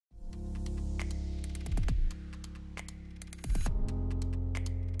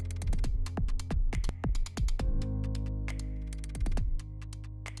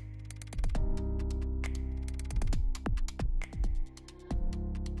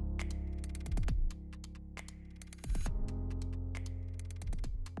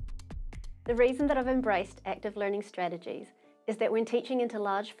The reason that I've embraced active learning strategies is that when teaching into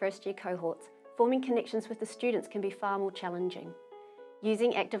large first-year cohorts, forming connections with the students can be far more challenging.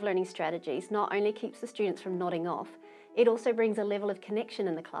 Using active learning strategies not only keeps the students from nodding off, it also brings a level of connection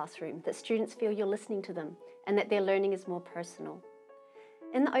in the classroom that students feel you're listening to them and that their learning is more personal.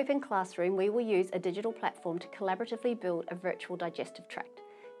 In the open classroom, we will use a digital platform to collaboratively build a virtual digestive tract,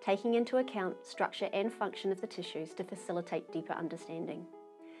 taking into account structure and function of the tissues to facilitate deeper understanding.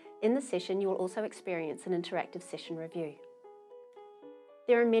 In the session, you will also experience an interactive session review.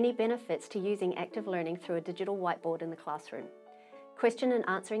 There are many benefits to using active learning through a digital whiteboard in the classroom. Question and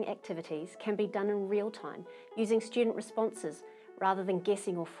answering activities can be done in real time using student responses rather than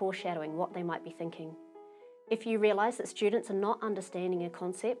guessing or foreshadowing what they might be thinking. If you realise that students are not understanding a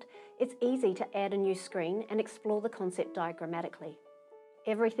concept, it's easy to add a new screen and explore the concept diagrammatically.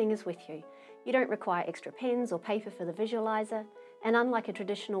 Everything is with you. You don't require extra pens or paper for the visualiser, and unlike a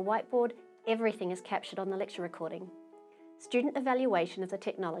traditional whiteboard, everything is captured on the lecture recording. Student evaluation of the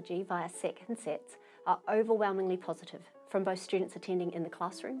technology via second sets are overwhelmingly positive from both students attending in the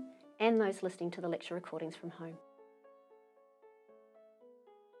classroom and those listening to the lecture recordings from home.